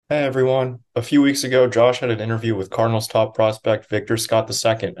Hey everyone. A few weeks ago, Josh had an interview with Cardinals top prospect Victor Scott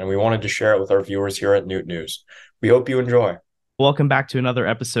II, and we wanted to share it with our viewers here at Newt News. We hope you enjoy. Welcome back to another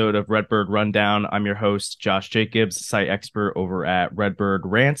episode of Redbird Rundown. I'm your host, Josh Jacobs, site expert over at Redbird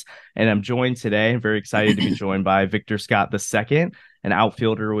Rants, and I'm joined today, very excited to be joined by Victor Scott II, an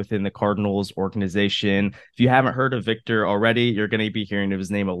outfielder within the Cardinals organization. If you haven't heard of Victor already, you're going to be hearing of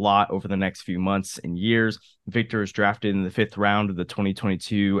his name a lot over the next few months and years. Victor is drafted in the fifth round of the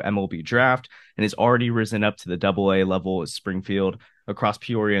 2022 MLB draft and has already risen up to the AA level at Springfield across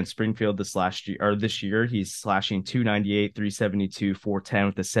Peoria and Springfield this year. He's slashing 298, 372, 410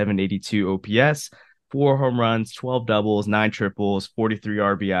 with a 782 OPS, four home runs, 12 doubles, nine triples, 43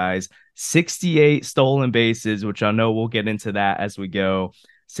 RBIs, 68 stolen bases, which I know we'll get into that as we go.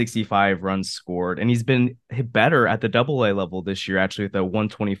 65 runs scored, and he's been better at the AA level this year, actually, with a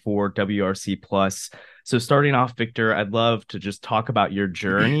 124 WRC plus. So starting off, Victor, I'd love to just talk about your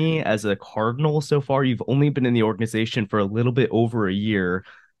journey as a Cardinal so far. You've only been in the organization for a little bit over a year,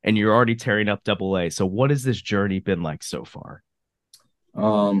 and you're already tearing up AA. So what has this journey been like so far?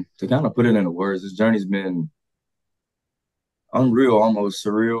 To kind of put it into words, this journey's been unreal, almost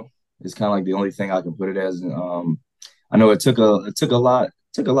surreal. It's kind of like the only thing I can put it as. I know it took a lot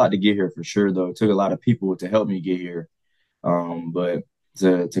to get here for sure, though. It took a lot of people to help me get here. But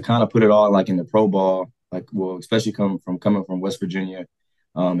to kind of put it all like in the pro ball, like well, especially coming from West Virginia,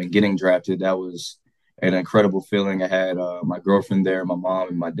 and getting drafted, that was an incredible feeling. I had my girlfriend there, my mom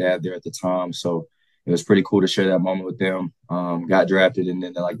and my dad there at the time, so it was pretty cool to share that moment with them. Got drafted, and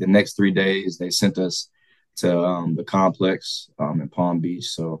then like the next 3 days, they sent us to the complex in Palm Beach.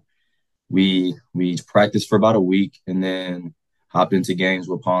 So we practiced for about a week, and then hopped into games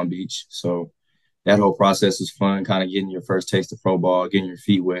with Palm Beach. So that whole process was fun, kind of getting your first taste of pro ball, getting your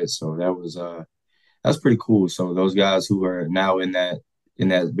feet wet. So that's pretty cool. So those guys who are now in that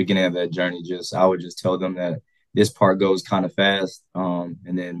beginning of that journey, just I would just tell them that this part goes kind of fast, and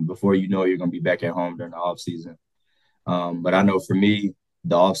then before you know it, you're gonna be back at home during the off season. But I know for me,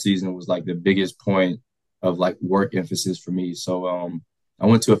 the off season was like the biggest point of like work emphasis for me. So I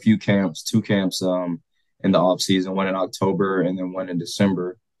went to a few camps, two camps in the off season, one in October and then one in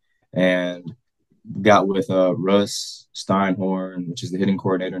December, and got with Russ Steinhorn, which is the hitting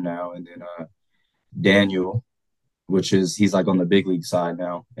coordinator now, and then Daniel, which is he's like on the big league side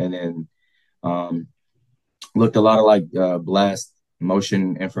now, and then um, looked a lot of like blast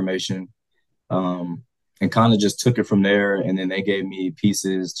motion information, um, and kind of just took it from there. And then they gave me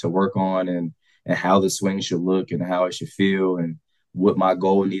pieces to work on, and how the swing should look and how it should feel and what my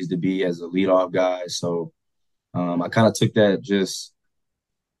goal needs to be as a leadoff guy. So I kind of took that just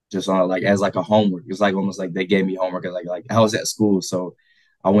on like as like a homework. It's like almost like they gave me homework like I was at school. So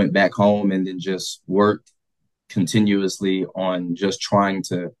I went back home and then just worked continuously on just trying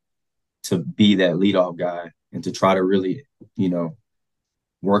to be that leadoff guy and to try to really, you know,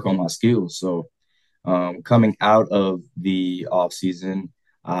 work on my skills. So coming out of the off season,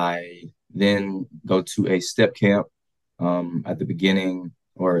 I then go to a step camp at the beginning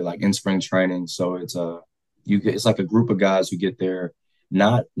or like in spring training. So it's like a group of guys who get there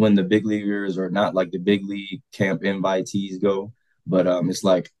not when the big leaguers or not like the big league camp invitees go, but it's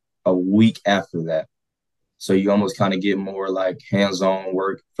like a week after that. So you almost kind of get more like hands-on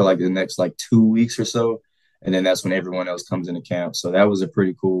work for like the next like 2 weeks or so. And then that's when everyone else comes into camp. So that was a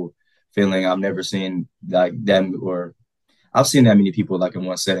pretty cool feeling. I've never seen like that, or I've seen that many people like in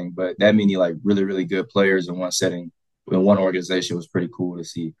one setting, but that many like really, really good players in one setting, in one organization was pretty cool to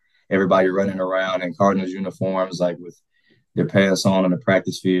see everybody running around in Cardinals uniforms, like with their pants on the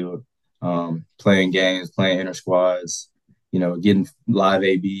practice field, playing games, playing inter squads, getting live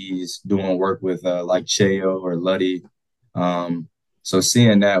ABs, doing work with like Cheo or Luddy. So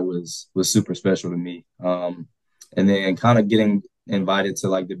seeing that was super special to me. And then kind of getting invited to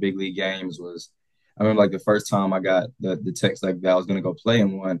like the big league games was, I remember like the first time I got the text like that I was gonna go play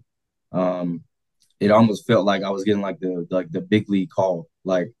in one. Um, it almost felt like I was getting like the big league call.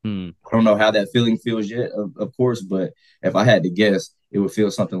 Like Hmm. I don't know how that feeling feels yet, of course, but if I had to guess, it would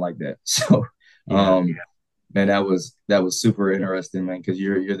feel something like that. So, Yeah. um, man, that was super interesting, man, because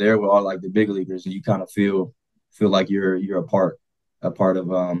you're there with all like the big leaguers, and you kind of feel like you're a part of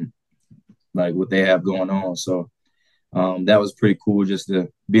like what they have going on. So that was pretty cool just to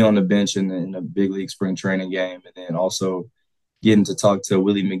be on the bench in the big league spring training game, and then also getting to talk to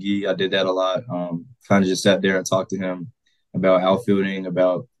Willie McGee. I did that a lot. Kind of just sat there and talked to him about outfielding,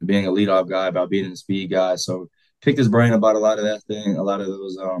 about being a leadoff guy, about being a speed guy. So picked his brain about a lot of that thing, a lot of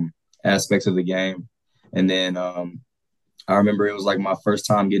those aspects of the game. And then I remember it was like my first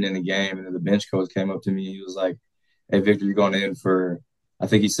time getting in the game, and then the bench coach came up to me. He was like, "Hey, Victor, you're going in for I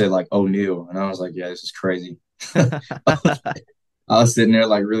think he said like O'Neal, and I was like, yeah, this is crazy. I was sitting there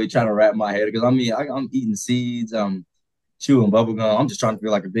like really trying to wrap my head because I mean I'm eating seeds, I'm chewing bubble gum. I'm just trying to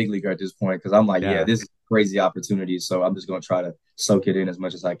feel like a big leaguer at this point because I'm like, yeah, Yeah. this is a crazy opportunity. So I'm just gonna try to soak it in as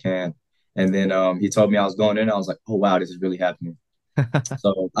much as I can. And then he told me I was going in. I was like, oh wow, this is really happening.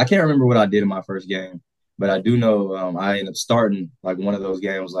 So I can't remember what I did in my first game, but I do know I ended up starting like one of those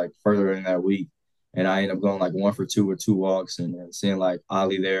games like further in that week, and I ended up going like 1 for 2 with 2 walks, and then seeing like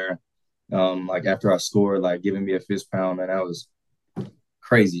Ollie there, like after I scored, like giving me a fist pound, and that was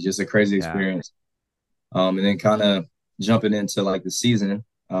crazy, just a crazy Yeah. experience. And then kind of jumping into like the season,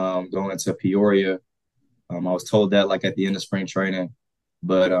 going to Peoria. I was told that like at the end of spring training,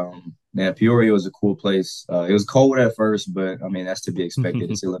 but man, Peoria was a cool place. It was cold at first, but I mean that's to be expected.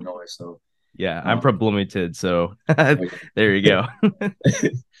 It's Illinois, so Yeah, I'm um, from Bloomington, so oh, there you go. yeah.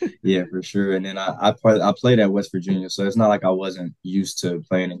 Yeah, for sure. And then I played at West Virginia, so it's not like I wasn't used to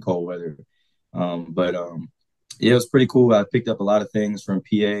playing in cold weather. But yeah, it was pretty cool. I picked up a lot of things from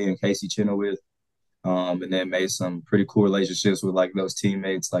PA and Casey Chenoweth, and then made some pretty cool relationships with like those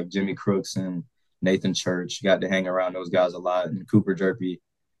teammates like Jimmy Crooks and Nathan Church. Got to hang around those guys a lot, and Cooper Jerpy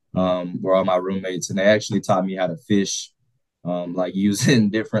Mm, were all my roommates, and they actually taught me how to fish, like using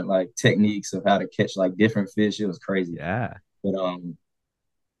different like techniques of how to catch like different fish. It was crazy. yeah. But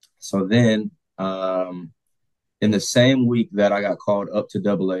so then in the same week that I got called up to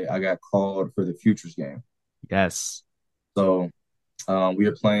Double A, I got called for the Futures game. Yes. So we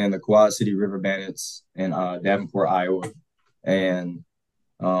were playing the Quad City River Bandits in Davenport, Iowa, and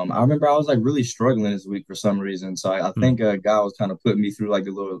I remember I was like really struggling this week for some reason. So I Mm, think a guy was kind of putting me through like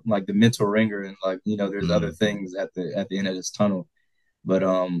the little like the mental ringer and like there's other mm, things at the end of this tunnel. But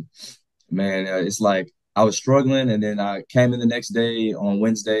man, it's like I was struggling, and then I came in the next day on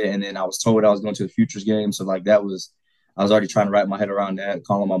Wednesday, and then I was told I was going to the Futures game. So like that was I was already trying to wrap my head around that,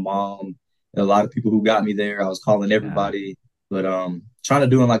 calling my mom, a lot of people who got me there. I was calling yeah. everybody, but trying to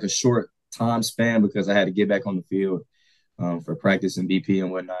do in like a short time span because I had to get back on the field for practice and BP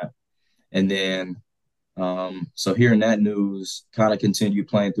and whatnot. And then so hearing that news, kind of continued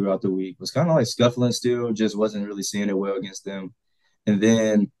playing throughout the week. Was kind of like scuffling still, just wasn't really seeing it well against them. And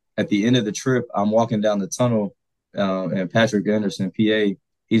then at the end of the trip, I'm walking down the tunnel, and Patrick Anderson, PA,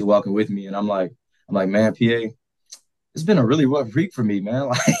 he's walking with me, and I'm like, man, PA, it's been a really rough week for me, man.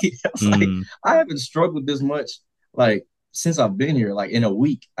 Like, I was like, Mm, I haven't struggled this much, like since I've been here. Like in a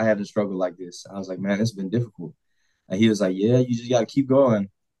week, I haven't struggled like this. I was like, man, it's been difficult. And he was like, yeah, you just got to keep going.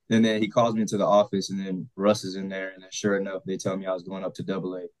 And then he calls me into the office, and then Russ is in there, and then sure enough, they tell me I was going up to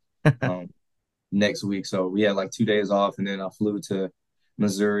Double A next week. So we had like 2 days off, and then I flew to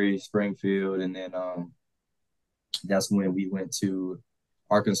Missouri, Springfield, and then that's when we went to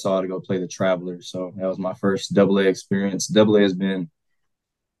Arkansas to go play the Travelers. So that was my first Double A experience. Double A has been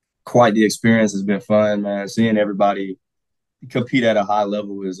quite the experience. It's been fun, man. Seeing everybody compete at a high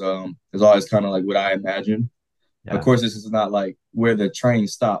level is always kind of like what I imagined. Of yeah. course, this is not like where the train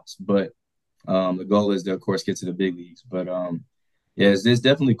stops, but the goal is to, of course, get to the big leagues. But yeah, it's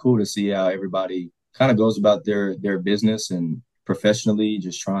definitely cool to see how everybody kind of goes about their business and professionally,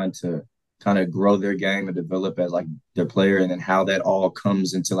 just trying to kind of grow their game and develop as like their player, and then how that all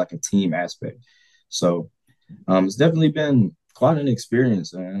comes into like a team aspect. So it's definitely been quite an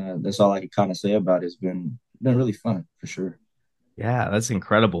experience, and that's all I can kind of say about it. It's been really fun for sure. Yeah, that's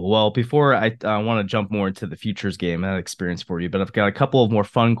incredible. Well, before I want to jump more into the futures game and that experience for you, but I've got a couple of more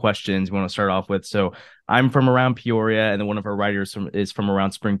fun questions we want to start off with. So I'm from around Peoria, and then one of our writers is from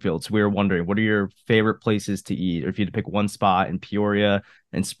around Springfield. So we were wondering, what are your favorite places to eat? Or if you had to pick one spot in Peoria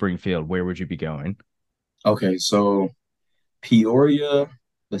and Springfield, where would you be going? Okay, so Peoria,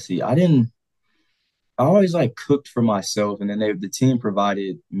 let's see, I always like cooked for myself, and then the team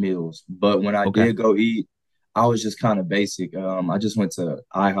provided meals. But when I Okay. did go eat, I was just kind of basic. I just went to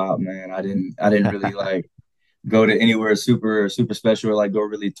IHOP, man. I didn't really like go to anywhere super special or like go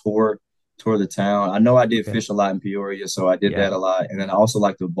really tour the town. I know I did Okay. fish a lot in Peoria, so I did that Yeah. a lot, and then I also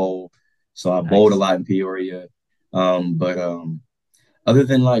like to bowl, so I bowled a Nice. lot in Peoria. But other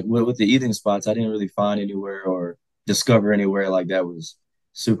than like with the eating spots, I didn't really find anywhere or discover anywhere like that was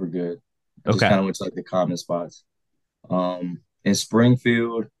super good. I just Okay. kind of went to like the common spots. In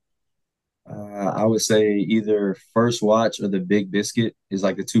Springfield, I would say either First Watch or the Big Biscuit is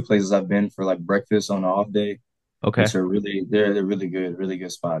like the two places I've been for like breakfast on an off day, Okay. which are they're really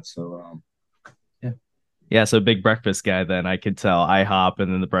good spots. So yeah, Yeah. So big breakfast guy then. I could tell IHOP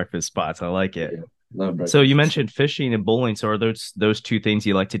and then the breakfast spots. I like it. yeah, love So you breakfast for sure. mentioned fishing and bowling. So are those two things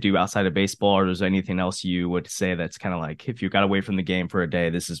you like to do outside of baseball, or is there anything else you would say that's kind of like if you got away from the game for a day,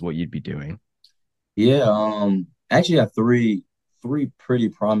 this is what you'd be doing? Yeah, actually I have three pretty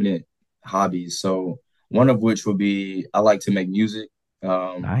prominent hobbies. So one of which would be I like to make music.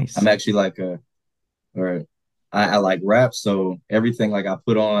 I'm Nice. actually like a or I like rap, so everything like I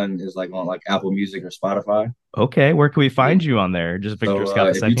put on is like on like Apple Music or Spotify. Okay, where can we Yeah. find you on there? Just Victor So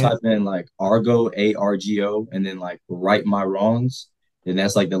Scott the if you second. type in like Argo, ARGO, and then like Right My Wrongs, then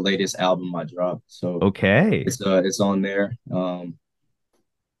that's like the latest album I dropped. So Okay. it's on there.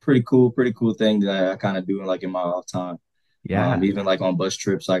 Pretty cool thing that I kind of do like in my off time. Yeah. Even like on bus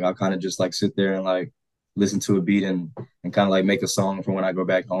trips, like I'll kind of just like sit there and like listen to a beat and kind of like make a song for when I go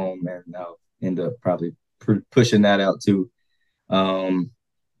back home, and I'll end up probably pushing that out too. Um,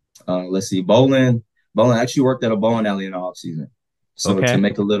 let's see, bowling. Bowling I actually worked at a bowling alley in the off season, so to Okay.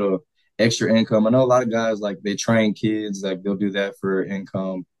 make a little extra income. I know a lot of guys like they train kids, like they'll do that for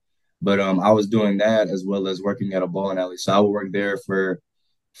income, but I was doing that as well as working at a bowling alley. So I would work there for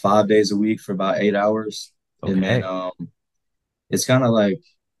 5 days a week for about 8 hours, and then Okay. it's kind of like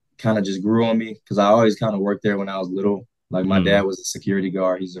kind of just grew on me because I always kind of worked there when I was little. Like my dad Mm, was a security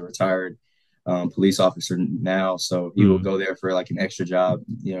guard. He's a retired police officer now, so he will mm, go there for like an extra job,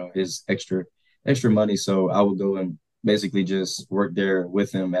 his extra money. So I would go and basically just work there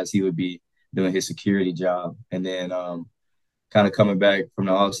with him as he would be doing his security job. And then kind of coming back from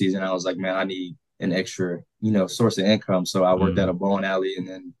the off season, I was like, man, I need an extra, source of income. So I worked at mm. a bowling alley, and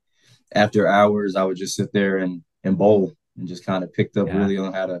then after hours, I would just sit there and bowl and just kind of picked up Yeah. really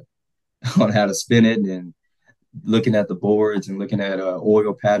on how to on how to spin it and looking at the boards and looking at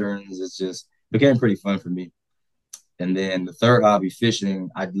oil patterns. It's just became pretty fun for me. And then the third hobby, fishing,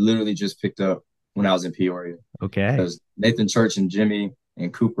 I literally just picked up when I was in Peoria Okay. because Nathan Church and Jimmy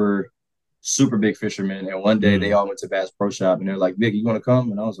and Cooper, super big fishermen. And one day they Mm. all went to Bass Pro Shop and they're like, Vic, you want to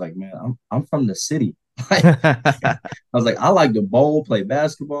come? And I was like, man, I'm from the city. I was like, I like to bowl, play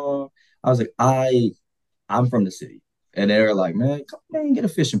basketball. I was like, I'm from the city. And they were like, man, come man, get a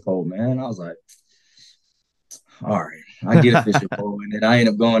fishing pole, man. I was like, all right, I get a fishing pole. And then I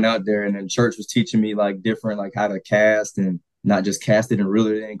ended up going out there, and then church was teaching me like different, like how to cast and not just cast it and reel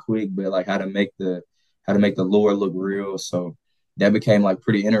it in quick, but like how to make the lure look real. So that became like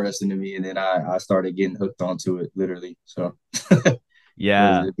pretty interesting to me. And then I started getting hooked onto it literally. So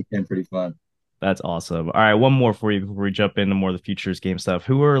Yeah, it became pretty fun. that's awesome. All right, one more for you before we jump into more of the futures game stuff.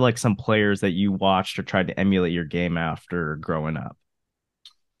 Who are like some players that you watched or tried to emulate your game after growing up?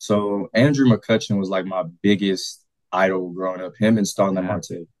 So Andrew McCutcheon was like my biggest idol growing up, him and Starlin Yeah.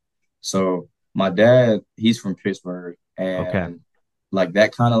 Marte. So my dad, he's from Pittsburgh, Okay. and like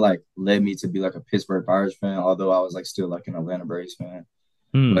that kind of like led me to be like a Pittsburgh Pirates fan, although I was like still like an Atlanta Braves fan.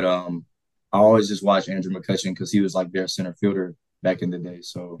 Hmm. But I always just watched Andrew McCutcheon because he was like their center fielder back in the day.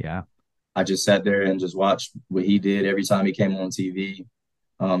 So Yeah. I just sat there and just watched what he did every time he came on TV.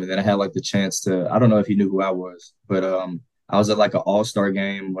 And then I had like the chance to, I don't know if he knew who I was, but I was at like an all-star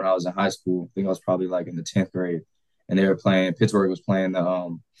game when I was in high school. I think I was probably like in the 10th grade. And they were playing, Pittsburgh was playing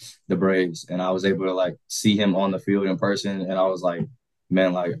the Braves. And I was able to like see him on the field in person. And I was like,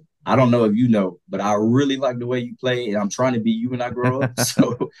 man, like, I don't know if you know, but I really like the way you play. And I'm trying to be you when I grow up.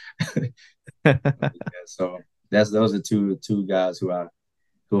 So, yeah, so those are two guys who I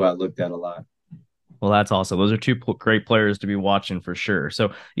looked at a lot. Well, that's awesome. Those are two great players to be watching for sure.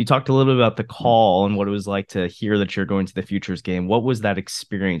 So you talked a little bit about the call and what it was like to hear that you're going to the futures game. What was that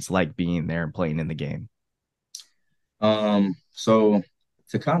experience like being there and playing in the game? So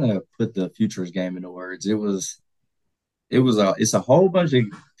to kind of put the futures game into words, it's a whole bunch of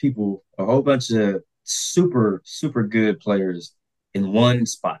people, a whole bunch of super good players in one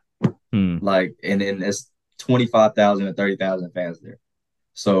spot. Hmm. Like and it's 25,000 or 30,000 fans there.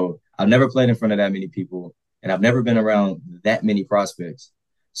 So I've never played in front of that many people, and I've never been around that many prospects.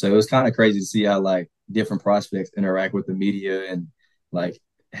 So it was kind of crazy to see how like different prospects interact with the media and like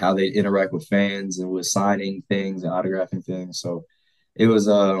how they interact with fans and with signing things and autographing things. So it was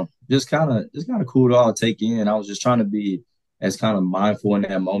just kind of cool to all take in. I was just trying to be as kind of mindful in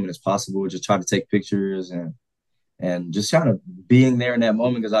that moment as possible, just try to take pictures and just kind of being there in that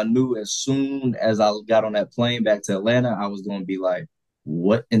moment because I knew as soon as I got on that plane back to Atlanta, I was going to be like,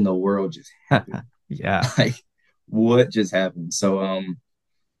 what in the world just happened? Yeah. Like, what just happened? So,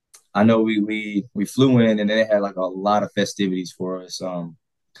 I know we flew in and they had like a lot of festivities for us.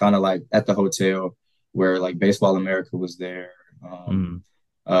 Kind of like at the hotel where like Baseball America was there. Mm.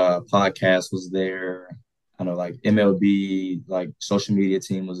 Podcast was there. I know like MLB, like social media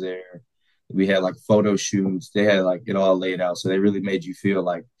team was there. We had like photo shoots. They had like it all laid out. So they really made you feel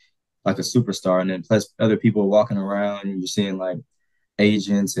like a superstar. And then plus other people walking around and you're seeing like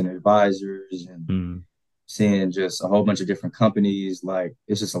agents and advisors and Mm. seeing just a whole bunch of different companies. Like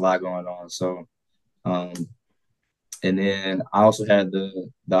it's just a lot going on. So um And then I also had the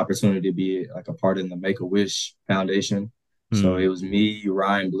opportunity to be like a part in the Make a Wish Foundation. So it Mm, was me,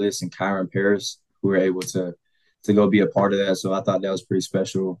 Ryan Bliss, and Kyron Paris who were able to go be a part of that. So I thought that was pretty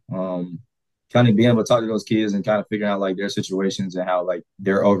special. Kind of being able to talk to those kids and kind of figuring out like their situations and how like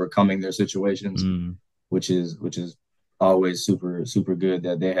they're overcoming their situations, mm, which is always super good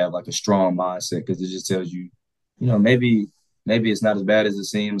that they have like a strong mindset because it just tells you, maybe it's not as bad as it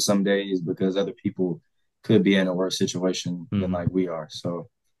seems some days because other people could be in a worse situation than mm. like we are. So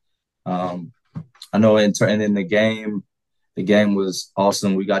um, I know and then the game was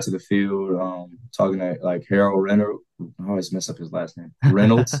awesome. We got to the field, talking to like Harold Reynolds. I always mess up his last name,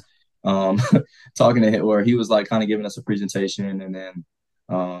 Reynolds. Um, talking to him where he was like kind of giving us a presentation, and then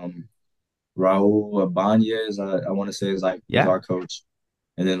um, Raul Abanez, I want to say is Yeah. our coach,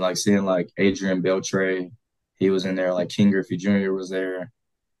 and then like seeing like Adrian Beltre, he was in there. Like King Griffey Jr. was there.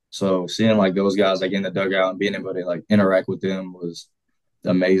 So seeing like those guys like in the dugout and being able to like interact with them was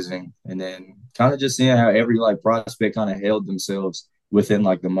amazing. And then kind of just seeing how every like prospect kind of held themselves within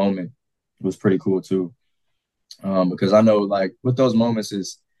like the moment was pretty cool too. Because I know like with those moments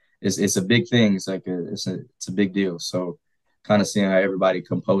is it's a big thing. It's a big deal. So kind of seeing how everybody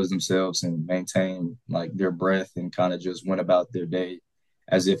composed themselves and maintained like their breath and kind of just went about their day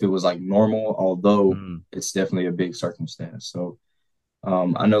as if it was like normal, although Mm, it's definitely a big circumstance. So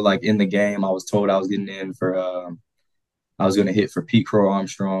I know like in the game, I was told I was getting in for I was going to hit for Pete Crow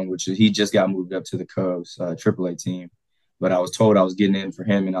Armstrong, which is, he just got moved up to the Cubs AAA team. But I was told I was getting in for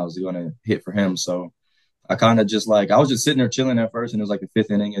him and I was going to hit for him. So I kind of just like I was just sitting there chilling at first, and it was like the fifth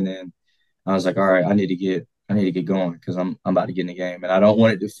inning, and then I was like, all right, I need to get going because I'm about to get in the game, and I don't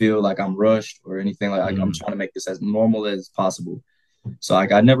want it to feel like I'm rushed or anything. Like I'm mm. trying to make this as normal as possible. So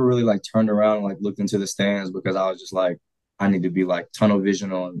like I never really like turned around and like looked into the stands because I was just like I need to be like tunnel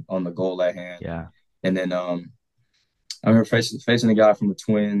vision on the goal at hand. Yeah. And then I remember facing a guy from the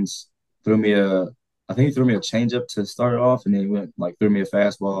Twins, threw me a I think he threw me a changeup to start it off, and then he went like threw me a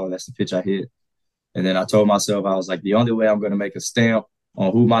fastball. That's the pitch I hit. And then I told myself I was like the only way I'm going to make a stamp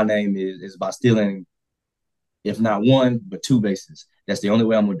on who my name is by stealing, if not one but two bases. That's the only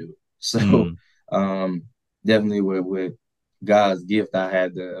way I'm going to do it. So Mm, um, definitely with God's gift, I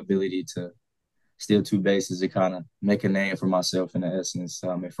had the ability to steal two bases to kind of make a name for myself in the essence,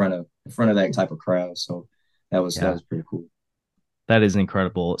 in front of that type of crowd. So that yeah. was pretty cool. That is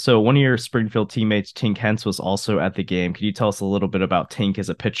incredible. So one of your Springfield teammates, Tink Hence, was also at the game. Could you tell us a little bit about Tink as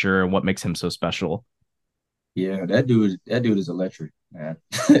a pitcher and what makes him so special? Yeah, that dude is electric, man.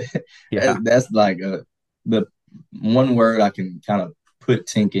 Yeah. That's like the one word I can kind of put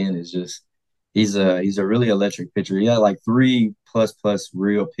Tink in is just he's a really electric pitcher. He had like three plus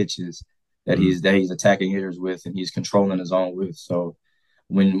real pitches Mm, that he's attacking hitters with, and he's controlling his own with. So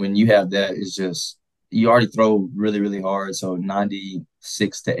when you have that, it's just you already throw really hard. So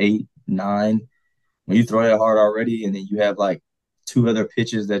 96 to 8, 9. When you throw that hard already, and then you have like two other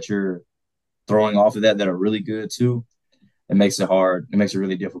pitches that you're throwing off of that are really good too, it makes it hard. It makes it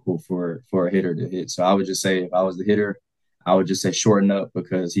really difficult for a hitter to hit. So I would just say if I was the hitter, I would just say shorten up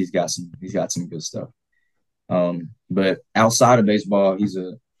because he's got some good stuff. But outside of baseball, he's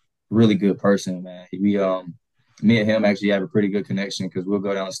a really good person, man. Me and him actually have a pretty good connection because we'll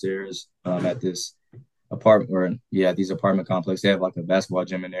go downstairs at this apartment or yeah, these apartment complex. They have like a basketball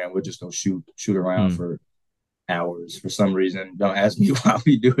gym in there, and we'll just go shoot around mm. for hours for some reason. Don't ask me why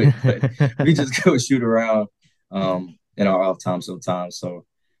we do it, but we just go shoot around in our off time sometimes. So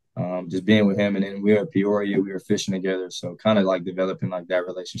just being with him, and then we were at Peoria, we were fishing together. So kind of like developing like that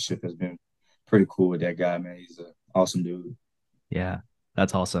relationship has been pretty cool with that guy, man. He's an awesome dude. Yeah,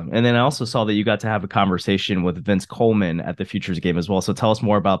 that's awesome. And then I also saw that you got to have a conversation with Vince Coleman at the Futures game as well. So tell us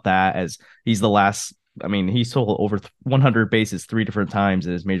more about that as he's the last. I mean, he stole over 100 bases three different times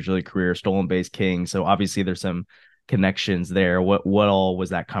in his major league career, stolen base king. So obviously there's some connections there. What all was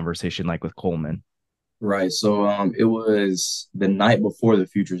that conversation like with Coleman? Right. So it was the night before the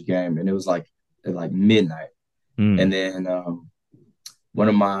Futures game, and it was like at like midnight. And Mm, then one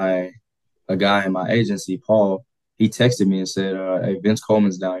of my a guy in my agency, Paul, he texted me and said, "Hey, Vince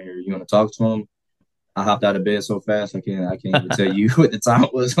Coleman's down here. You want to talk to him?" I hopped out of bed so fast I can't even tell you what the time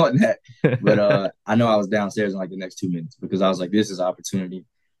was on that. But I know I was downstairs in like the next 2 minutes because I was like, this is an opportunity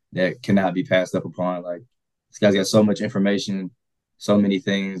that cannot be passed up upon. Like this guy's got so much information, so many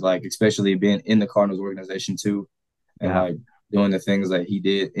things, like especially being in the Cardinals organization too, and yeah. like doing the things that he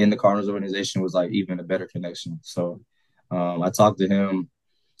did in the Cardinals organization was like even a better connection. So I talked to him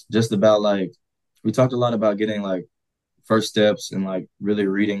just about like we talked a lot about getting like first steps and like really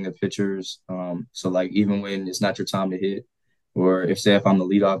reading the pitchers. So like even when it's not your time to hit, or if say if I'm the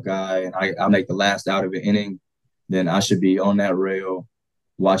leadoff guy and I make the last out of an inning, then I should be on that rail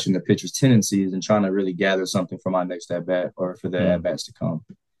watching the pitcher's tendencies and trying to really gather something for my next at bat or for the at Mm, bats to come.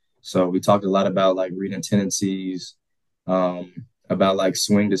 So we talked a lot about like reading tendencies, um, about like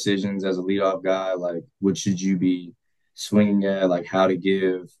swing decisions as a leadoff guy. Like, what should you be swinging at? Like, how to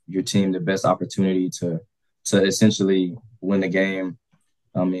give your team the best opportunity to essentially win the game.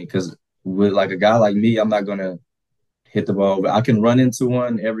 I mean, because with like a guy like me, I'm not gonna hit the ball. I can run into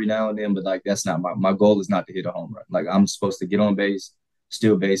one every now and then, but like that's not my goal is not to hit a home run. Like I'm supposed to get on base,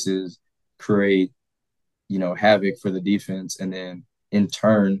 steal bases, create, havoc for the defense, and then in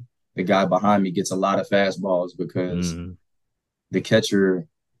turn, the guy behind me gets a lot of fastballs because mm, the catcher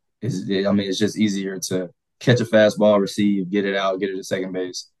I mean, it's just easier to catch a fastball, receive, get it out, get it to second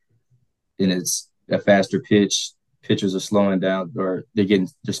base, and it's a faster pitch. Pitchers are slowing down or they're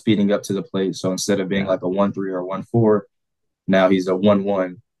speeding up to the plate. So instead of being yeah. like a 1-3 or a 1-4, now he's a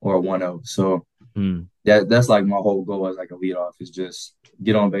 1-1 or a 1-0. So Mm, that's like my whole goal as like a leadoff is just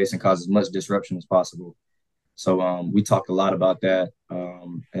get on base and cause as much disruption as possible. So we talked a lot about that,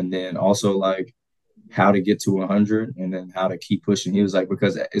 and then also like how to get to 100 and then how to keep pushing. He was like,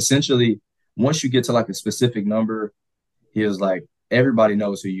 because essentially once you get to like a specific number, he was like, everybody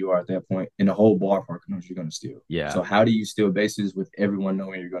knows who you are at that point, and the whole ballpark knows you're going to steal. yeah. So how do you steal bases with everyone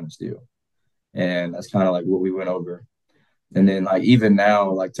knowing you're going to steal? And that's kind of like what we went over. And then like even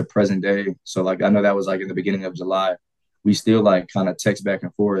now, like to present day, so like I know that was like in the beginning of July, we still like kind of text back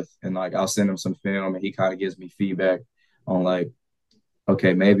and forth, and like I'll send him some film, and he kind of gives me feedback on like,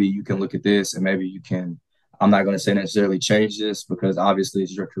 okay, maybe you can look at this, and maybe you can. I'm not going to say necessarily change this because obviously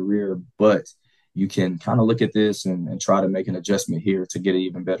it's your career, but you can kind of look at this and try to make an adjustment here to get an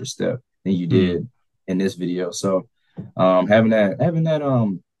even better step than you Mm, did in this video. So having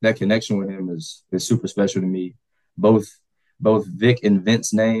that connection with him is super special to me. Both both Vic and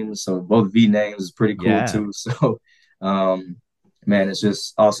Vince names, so both V names is pretty cool yeah. too. So um, man, it's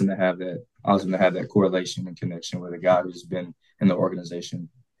just awesome to have that. Awesome to have that correlation and connection with a guy who's been in the organization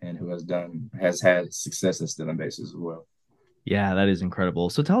and who has had success at stealing bases as well. Yeah, that is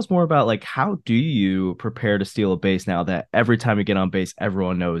incredible. So tell us more about like how do you prepare to steal a base now that every time you get on base,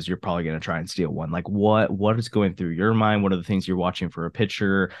 everyone knows you're probably going to try and steal one. Like what is going through your mind? What are the things you're watching for a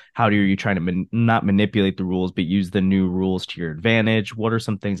pitcher? How do you trying to not manipulate the rules, but use the new rules to your advantage? What are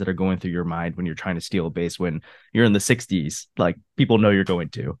some things that are going through your mind when you're trying to steal a base when you're in the 60s? Like people know you're going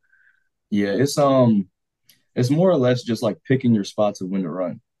to. Yeah, it's more or less just like picking your spots of when to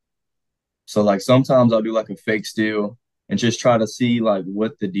run. So like sometimes I'll do like a fake steal and just try to see like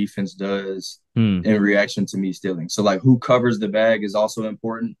what the defense does Hmm. in reaction to me stealing. So like who covers the bag is also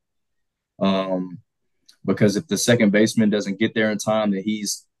important. Um, because if the second baseman doesn't get there in time, then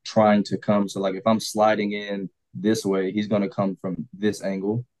he's trying to come. So like if I'm sliding in this way, he's going to come from this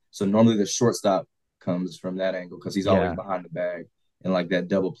angle. So normally the shortstop comes from that angle because he's always Yeah. behind the bag and like that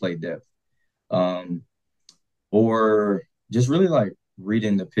double play depth. Um, or just really like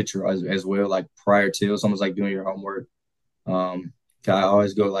reading the picture as well, like prior to. It's almost like doing your homework. Um, I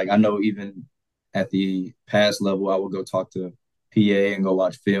always go like I know even at the past level, I will go talk to PA and go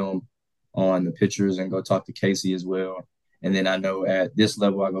watch film on the pitchers and go talk to Casey as well. And then I know at this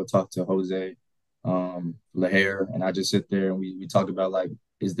level, I go talk to Jose Lahair, and I just sit there and we talk about like,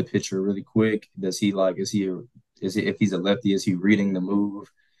 is the pitcher really quick? Does he like is he if he's a lefty, is he reading the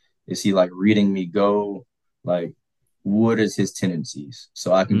move? Is he like reading me go? Like, what is his tendencies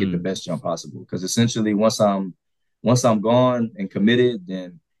so I can get the Hmm. best jump possible? Because essentially, once I'm gone and committed,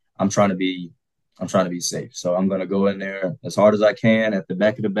 then I'm trying to be I'm trying to be safe. So I'm gonna go in there as hard as I can at the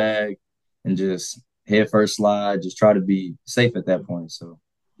back of the bag and just head first slide, just try to be safe at that point. So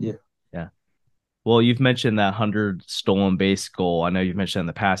yeah. Yeah. Well, you've mentioned that 100 stolen base goal. I know you've mentioned in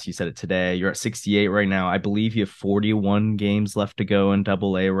the past. You said it today. You're at 68 right now. I believe you have 41 games left to go in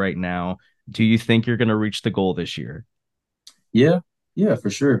Double A right now. Do you think you're going to reach the goal this year? Yeah, yeah, for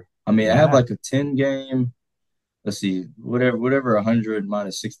sure. I mean, I have Yeah. like a 10 game, let's see, whatever 100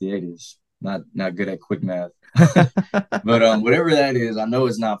 minus 68 is. Not good at quick math. But whatever that is, I know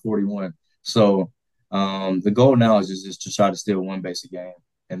it's not 41. So the goal now is just to try to steal one base a game.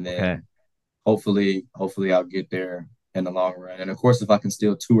 And Okay. then hopefully I'll get there in the long run. And of course if I can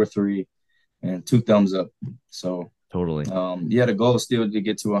steal two or three and two thumbs up. So Totally. yeah, the goal is still to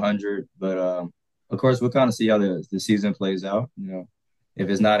get to 100, but of course we'll kind of see how the season plays out. If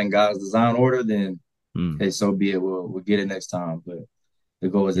it's not in God's design order, then Hmm. hey, so be it. We'll get it next time. But the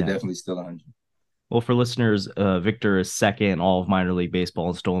goal is to Yeah. definitely steal 100. Well, for listeners, Victor is second in all of minor league baseball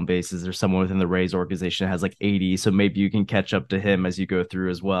in stolen bases. There's someone within the Rays organization that has like 80, so maybe you can catch up to him as you go through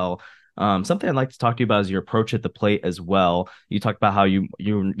as well. Something I'd like to talk to you about is your approach at the plate as well. You talked about how you're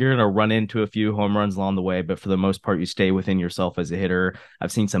gonna run into a few home runs along the way, but for the most part, you stay within yourself as a hitter.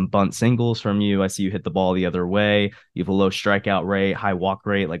 I've seen some bunt singles from you. I see you hit the ball the other way. You have a low strikeout rate, high walk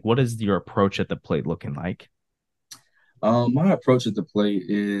rate. Like, what is your approach at the plate looking like? My approach at the plate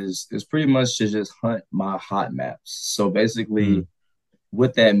is pretty much to just hunt my hot maps. So basically, Mm,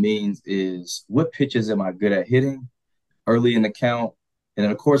 what that means is what pitches am I good at hitting early in the count, and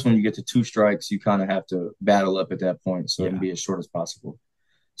then of course when you get to two strikes, you kind of have to battle up at that point so it can yeah. be as short as possible.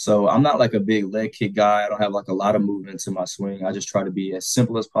 So I'm not like a big leg kick guy. I don't have like a lot of movements in my swing. I just try to be as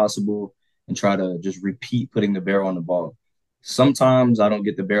simple as possible and try to just repeat putting the barrel on the ball. Sometimes I don't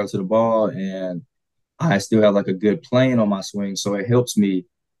get the barrel to the ball and I still have like a good plane on my swing. So it helps me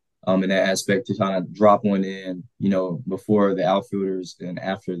in that aspect to kind of drop one in, before the outfielders and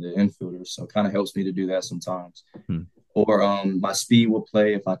after the infielders. So it kind of helps me to do that sometimes. Mm, Or my speed will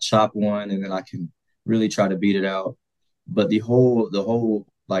play if I chop one and then I can really try to beat it out. But the whole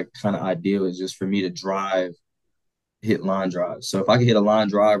like kind of ideal is just for me to hit line drives. So if I can hit a line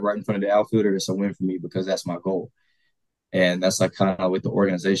drive right in front of the outfielder, it's a win for me because that's my goal. And that's like kind of what the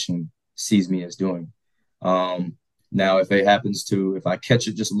organization sees me as doing. Now, if I catch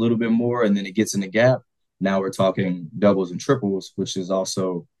it just a little bit more and then it gets in the gap, now we're talking doubles and triples, which is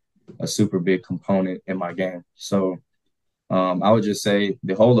also a super big component in my game. So I would just say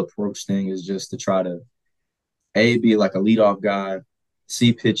the whole approach thing is just to try to be like a leadoff guy,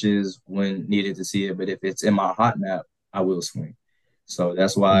 see pitches when needed to see it. But if it's in my hot map, I will swing. So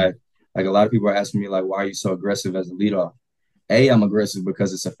that's why mm, like a lot of people are asking me like, why are you so aggressive as a leadoff? I'm aggressive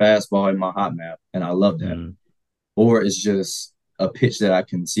because it's a fastball in my hot map, and I love that. mm. Or it's just a pitch that I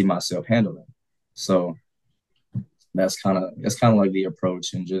can see myself handling. So that's kind of like the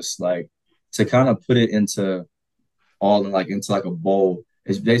approach, and just like to kind of put it into like a bowl.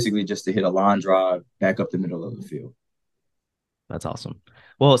 It's basically just to hit a line drive back up the middle of the field. That's awesome.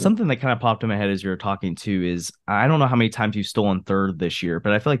 Well, Yeah. something that kind of popped in my head as you were talking to is I don't know how many times you've stolen third this year,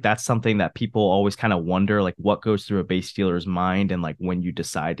 but I feel like that's something that people always kind of wonder, like what goes through a base stealer's mind and like when you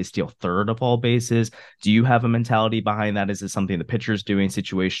decide to steal third of all bases. Do you have a mentality behind that? Is it something the pitcher's doing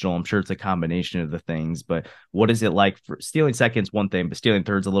situational? I'm sure it's a combination of the things, but what is it like for stealing second's one thing, but stealing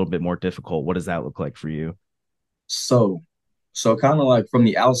third's a little bit more difficult. What does that look like for you? So so kind of like from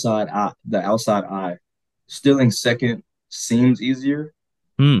the outside eye, stealing second seems easier.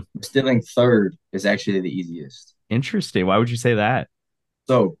 Hmm. Stealing third is actually the easiest. Interesting. Why would you say that?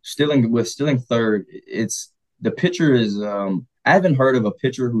 So stealing third, it's the pitcher is I haven't heard of a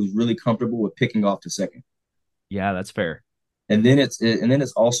pitcher who's really comfortable with picking off the second. Yeah, that's fair. And then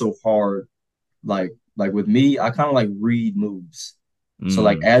it's also hard, like with me, I kind of like read moves. So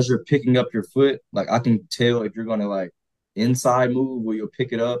like Mm, as you're picking up your foot, like I can tell if you're gonna like inside move where you'll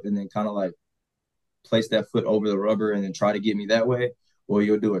pick it up and then kind of like place that foot over the rubber and then try to get me that way, or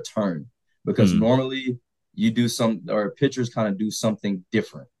you'll do a turn. Because hmm, normally you do some or pitchers kind of do something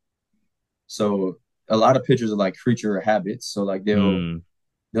different. So a lot of pitchers are like creature of habits. So like hmm.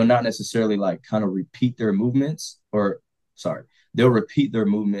 they'll not necessarily like kind of repeat their movements or sorry, they'll repeat their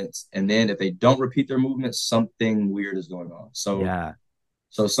movements and then if they don't repeat their movements, something weird is going on. Yeah.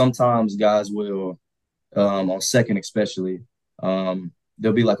 So sometimes guys will on second especially,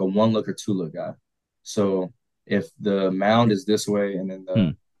 there'll be like a one look or two look guy. So if the mound is this way and then the Hmm,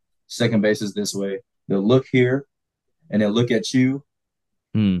 second base is this way, they'll look here and they'll look at you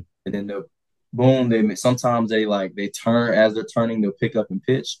hmm, and then they'll boom. Sometimes they turn as they're turning, they'll pick up and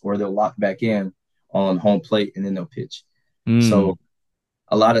pitch, or they'll lock back in on home plate and then they'll pitch. hmm. So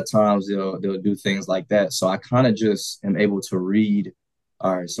a lot of times they'll do things like that. So I kind of just am able to read.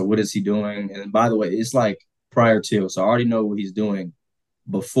 All right, so what is he doing? And by the way, it's like prior to, so I already know what he's doing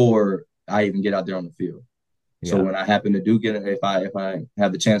before I even get out there on the field. So Yeah. when I happen to do get if I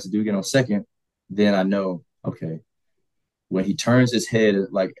have the chance to do get on second, then I know okay when he turns his head,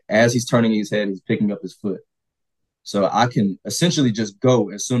 like as he's turning his head, he's picking up his foot. So I can essentially just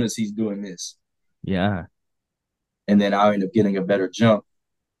go as soon as he's doing this, Yeah. and then I'll end up getting a better jump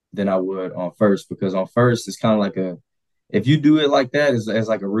than I would on first because on first it's kind of like a if you do it like that, it's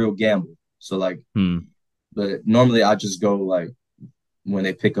like a real gamble. So like, Hmm. but normally I just go like when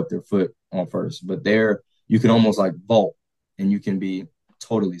they pick up their foot on first, but there you can almost like vault and you can be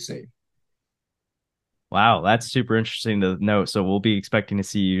totally safe. Wow, that's super interesting to note. So we'll be expecting to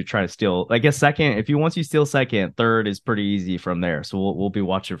see you try to steal. I guess second, if you once you steal second, third is pretty easy from there. So we'll be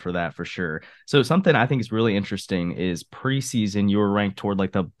watching for that for sure. So something I think is really interesting is preseason you were ranked toward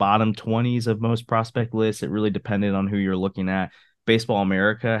like the bottom 20s of most prospect lists. It really depended on who you're looking at. Baseball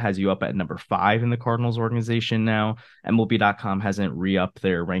America has you up at number 5 in the Cardinals organization now. MLB.com hasn't re-upped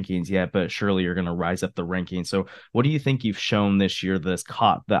their rankings yet, but surely you're going to rise up the ranking. So what do you think you've shown this year that's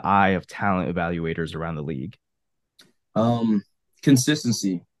caught the eye of talent evaluators around the league? Um,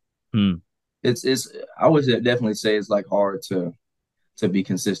 Consistency. Hmm. It's I would definitely say it's like hard to be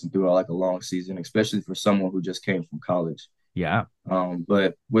consistent throughout like a long season, especially for someone who just came from college. Yeah.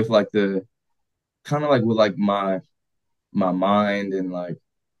 But with like the kind of like with like my mind and like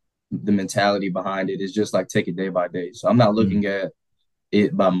the mentality behind it is just like take it day by day. So I'm not Hmm. looking at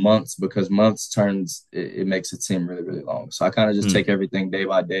it by months because months turns it makes it seem really, really long. So I kind of just Hmm. take everything day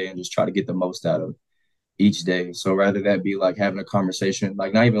by day and just try to get the most out of each day. So rather that be like having a conversation,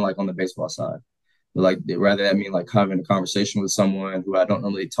 like not even like on the baseball side, but like rather that mean like having a conversation with someone who I don't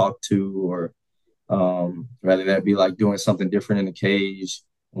normally talk to, or rather that be like doing something different in the cage,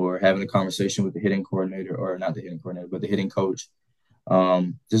 or having a conversation with the hitting coordinator, or not the hitting coordinator, but the hitting coach.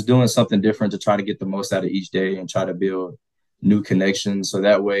 Just doing something different to try to get the most out of each day and try to build new connections. So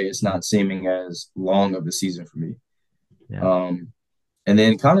that way it's not seeming as long of a season for me. Yeah. Um, and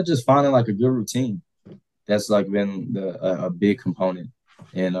then kind of just finding like a good routine. That's like been a big component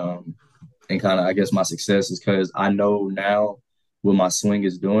in and kind of I guess my success is because I know now what my swing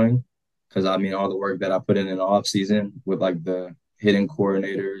is doing. Because I mean all the work that I put in the off season with like the hitting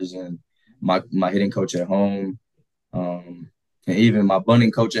coordinators and my hitting coach at home, um, and even my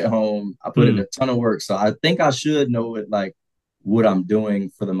bunting coach at home, I put in Hmm. a ton of work. So I think I should know it like what I'm doing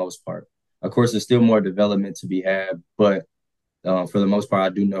for the most part. Of course, there's still more development to be had, but for the most part, I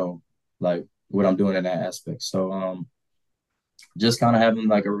do know like what I'm doing in that aspect. So just kind of having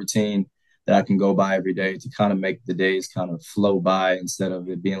like a routine that I can go by every day to kind of make the days kind of flow by instead of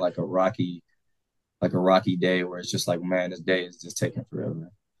it being like a rocky day where it's just like, man, this day is just taking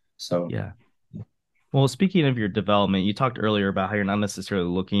forever. So Yeah. Well, speaking of your development, you talked earlier about how you're not necessarily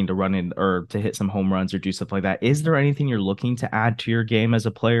looking to run in or to hit some home runs or do stuff like that. Is there anything you're looking to add to your game as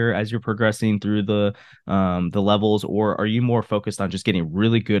a player as you're progressing through the levels, or are you more focused on just getting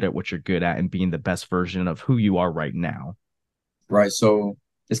really good at what you're good at and being the best version of who you are right now? right, so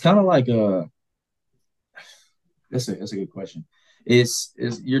it's kind of like that's a good question. It's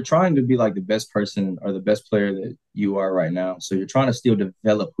you're trying to be like the best person or the best player that you are right now. So you're trying to still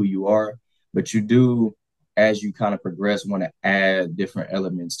develop who you are, but you do as you kind of progress want to add different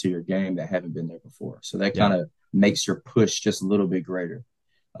elements to your game that haven't been there before. So that Yeah. kind of makes your push just a little bit greater.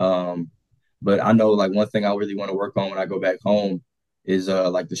 Um, but I know like one thing I really want to work on when I go back home is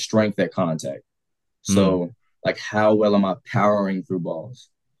like the strength at contact. Mm, So like how well am I powering through balls?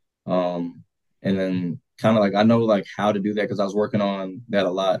 Um, and then kind of like I know like how to do that because I was working on that a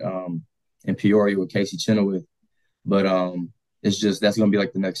lot in Peoria with Casey Chenoweth. But it's just that's gonna be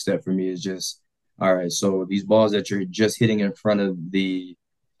like the next step for me is just all right. So these balls that you're just hitting in front of the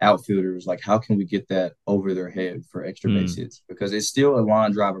outfielders, like how can we get that over their head for extra base mm, hits? Because it's still a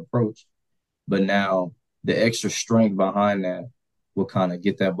line drive approach, but now the extra strength behind that will kind of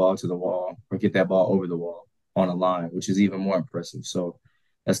get that ball to the wall or get that ball over the wall on a line, which is even more impressive. So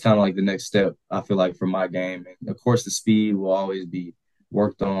that's kind of like the next step, I feel like, for my game. And of course, the speed will always be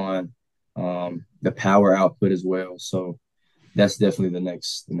worked on, the power output as well. So that's definitely the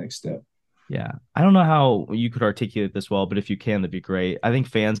next step. yeah. I don't know how you could articulate this well, but if you can, that'd be great. I think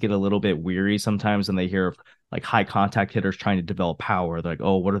fans get a little bit weary sometimes when they hear of like high contact hitters trying to develop power. They're like,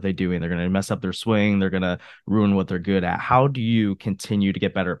 oh, what are they doing? They're going to mess up their swing. They're going to ruin what they're good at. How do you continue to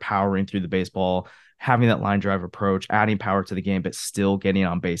get better powering through the baseball, having that line drive approach, adding power to the game, but still getting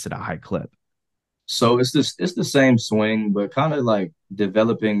on base at a high clip? So it's the same swing, but kind of like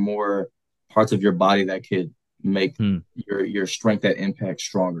developing more parts of your body that could make Hmm. your strength at impact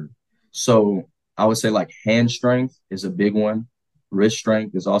stronger. So I would say like hand strength is a big one, wrist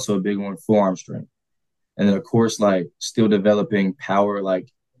strength is also a big one, forearm strength, and then of course like still developing power like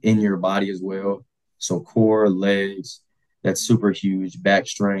in your body as well. So core, legs, that's super huge. Back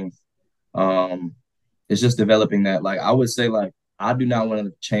strength, um, it's just developing that. Like I would say like I do not want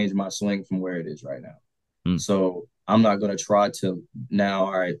to change my swing from where it is right now. Hmm. So I'm not going to try to now,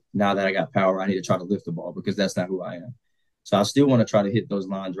 all right, now that I got power, I need to try to lift the ball because that's not who I am. So I still want to try to hit those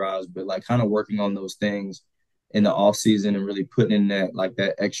line drives, but like kind of working on those things in the off season and really putting in that like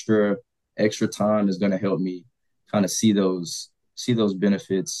that extra time is going to help me kind of see those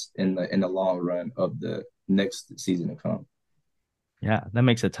benefits in the long run of the next season to come. Yeah, that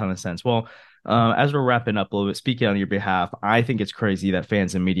makes a ton of sense. Well, as we're wrapping up a little bit, speaking on your behalf, I think it's crazy that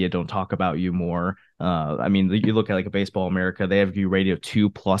fans and media don't talk about you more. I mean, you look at like a Baseball America, they have you rated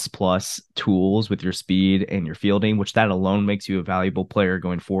 2++ tools with your speed and your fielding, which that alone makes you a valuable player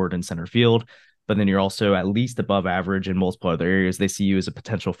going forward in center field. but then you're also at least above average in multiple other areas. They see you as a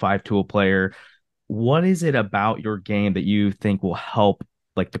potential five-tool player. What is it about your game that you think will help,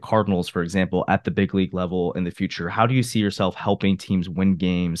 like the Cardinals, for example, at the big league level in the future? How do you see yourself helping teams win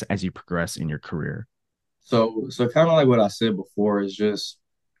games as you progress in your career? So kind of like what I said before is just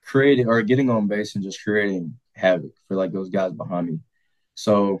creating or getting on base and just creating havoc for like those guys behind me.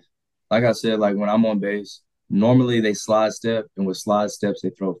 So, like I said, like when I'm on base, normally they slide step, and with slide steps they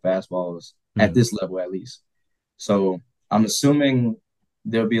throw fastballs at Mm, this level at least. So I'm assuming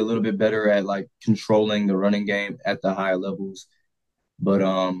they'll be a little bit better at like controlling the running game at the higher levels, but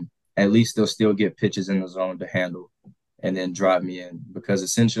at least they'll still get pitches in the zone to handle and then drive me in because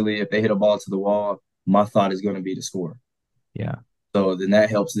essentially if they hit a ball to the wall, my thought is going to be to score. yeah, So then that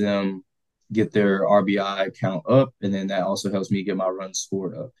helps them get their RBI count up, and then that also helps me get my runs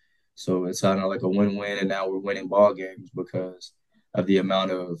scored up. So it's kind of like a win-win, and now we're winning ball games because of the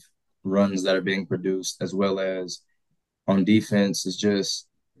amount of runs that are being produced, as well as on defense is just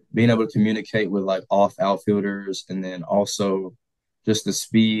being able to communicate with like off outfielders, and then also just the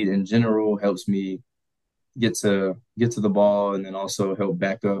speed in general helps me get to the ball, and then also help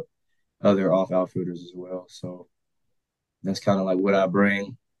back up other off outfielders as well. So that's kind of like what I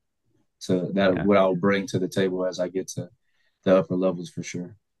bring to that, yeah. what I'll bring to the table as I get to the upper levels for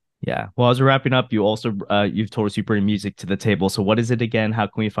sure. Yeah. Well, as we're wrapping up, you also you've told us you bring music to the table. So what is it again? How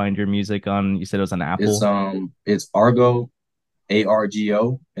can we find your music on? You said it was on It's Apple. it's Argo,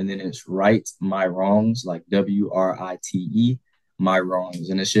 ARGO, and then it's Right My Wrongs, like WRITE, My Wrongs.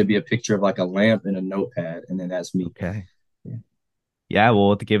 And it should be a picture of like a lamp and a notepad, and then that's me. Okay. Yeah. Yeah,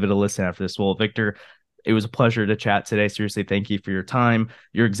 we'll have to give it a listen after this. Well, Victor, it was a pleasure to chat today. Seriously, thank you for your time.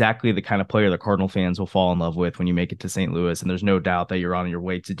 You're exactly the kind of player that Cardinal fans will fall in love with when you make it to St. Louis, and there's no doubt that you're on your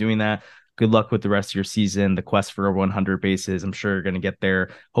way to doing that. Good luck with the rest of your season, the quest for 100 bases. I'm sure you're going to get there.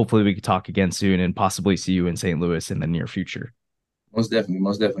 Hopefully, we can talk again soon and possibly see you in St. Louis in the near future. Most definitely.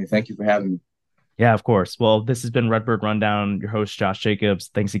 Most definitely. Thank you for having me. Yeah, of course. Well, this has been Redbird Rundown. Your host, Josh Jacobs.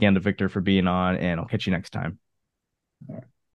 Thanks again to Victor for being on, and I'll catch you next time. All right.